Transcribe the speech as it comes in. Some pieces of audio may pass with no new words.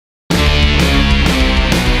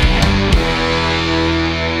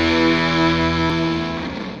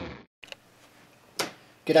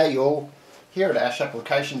G'day you all. Here at Ash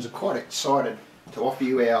Applications, we're quite excited to offer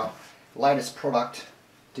you our latest product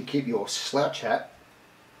to keep your slouch hat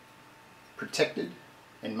protected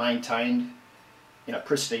and maintained in a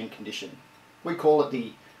pristine condition. We call it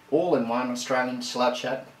the All-in-one Australian Slouch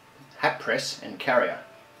Hat Press and Carrier.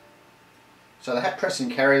 So the hat press and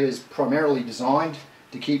carrier is primarily designed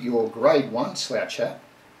to keep your grade 1 slouch hat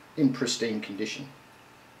in pristine condition.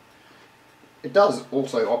 It does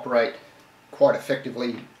also operate quite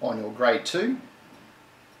effectively on your grade 2.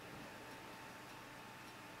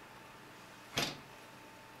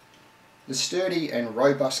 The sturdy and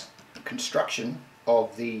robust construction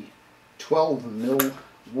of the 12mm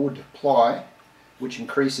wood ply, which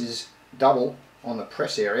increases double on the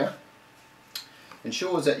press area,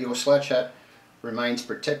 ensures that your slouch hat remains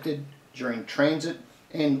protected during transit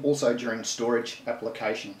and also during storage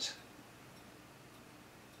applications.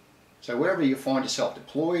 So wherever you find yourself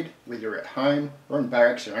deployed, whether you're at home or in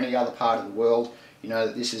barracks or any other part of the world, you know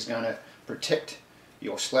that this is going to protect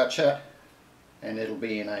your slouch hat and it'll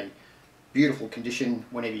be in a beautiful condition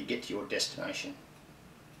whenever you get to your destination.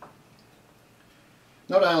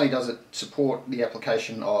 Not only does it support the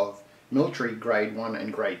application of military grade 1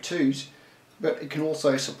 and grade 2s, but it can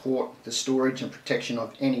also support the storage and protection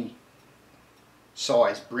of any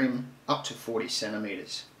size brim up to 40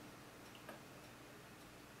 centimeters.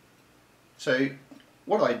 So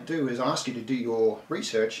what I do is ask you to do your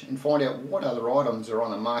research and find out what other items are on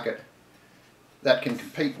the market that can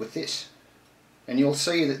compete with this. And you'll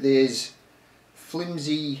see that there's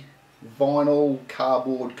flimsy vinyl,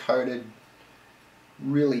 cardboard coated,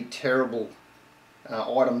 really terrible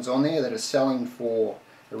items on there that are selling for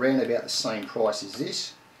around about the same price as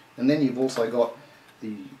this. And then you've also got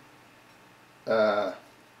the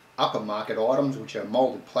upper market items, which are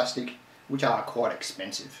moulded plastic, which are quite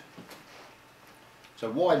expensive. So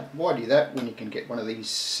why do that when you can get one of these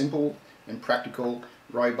simple and practical,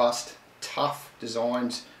 robust, tough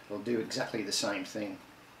designs that will do exactly the same thing?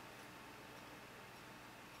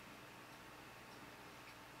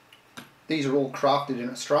 These are all crafted in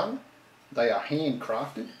Australia. They are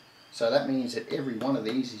handcrafted, so that means that every one of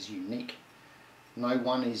these is unique. No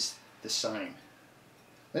one is the same.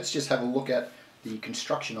 Let's just have a look at the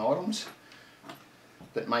construction items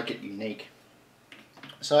that make it unique.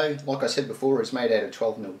 So, like I said before, it's made out of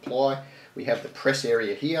 12mm ply. We have the press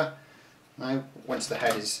area here. Now, once the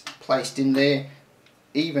hat is placed in there,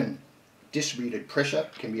 even distributed pressure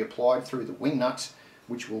can be applied through the wing nuts,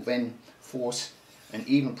 which will then force an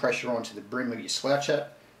even pressure onto the brim of your slouch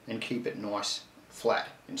hat and keep it nice, flat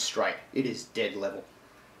and straight. It is dead level.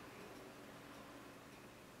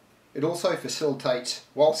 It also facilitates,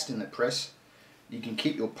 whilst in the press, you can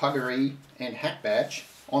keep your puggaree and hat badge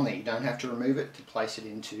on there. You don't have to remove it to place it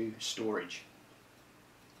into storage.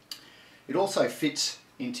 It also fits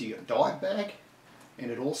into your dive bag,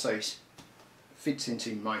 and it also fits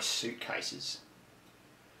into most suitcases.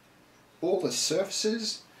 All the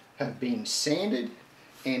surfaces have been sanded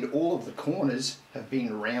and all of the corners have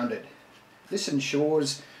been rounded. This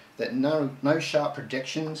ensures that no sharp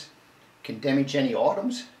projections can damage any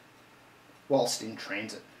items whilst in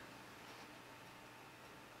transit.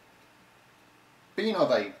 Being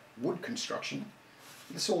of a wood construction,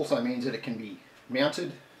 this also means that it can be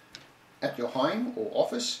mounted at your home or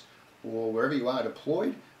office or wherever you are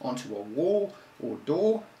deployed onto a wall or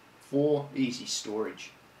door for easy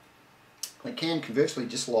storage. It can conversely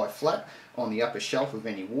just lie flat on the upper shelf of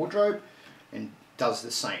any wardrobe and does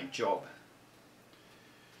the same job.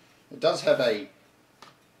 It does have a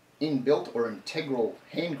inbuilt or integral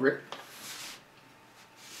hand grip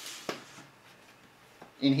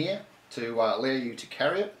in here to allow you to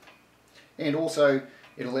carry it, and also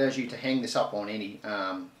it allows you to hang this up on any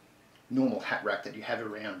normal hat rack that you have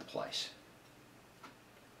around the place.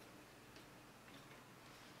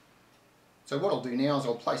 So what I'll do now is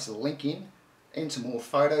I'll place a link in and some more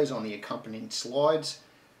photos on the accompanying slides.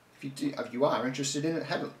 If you are interested in it,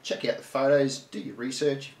 check out the photos, do your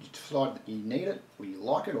research. If you decide that you need it, or you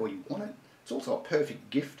like it, or you want it, it's also a perfect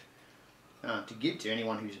gift to give to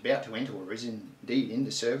anyone who's about to enter or is indeed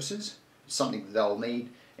into services. It's something that they'll need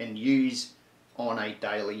and use on a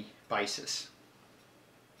daily basis.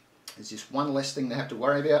 There's just one less thing they have to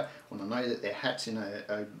worry about when they know that their hat's in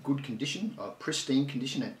a good condition, a pristine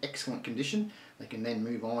condition, an excellent condition. They can then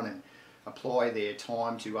move on and apply their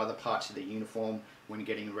time to other parts of their uniform when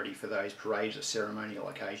getting ready for those parades or ceremonial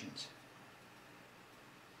occasions.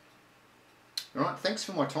 Alright, thanks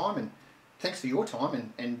for my time, and thanks for your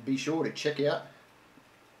time, and be sure to check out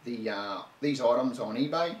these items on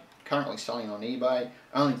eBay. Currently selling on eBay,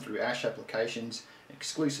 only through Ash Applications,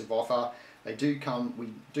 exclusive offer. They do come,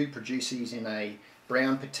 we do produce these in a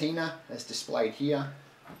brown patina as displayed here,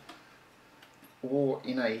 or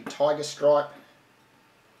in a tiger stripe,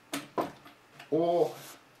 or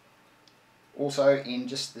also in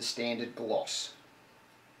just the standard gloss.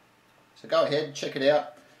 So go ahead, check it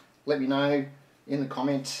out, let me know in the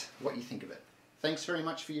comments what you think of it. Thanks very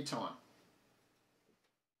much for your time.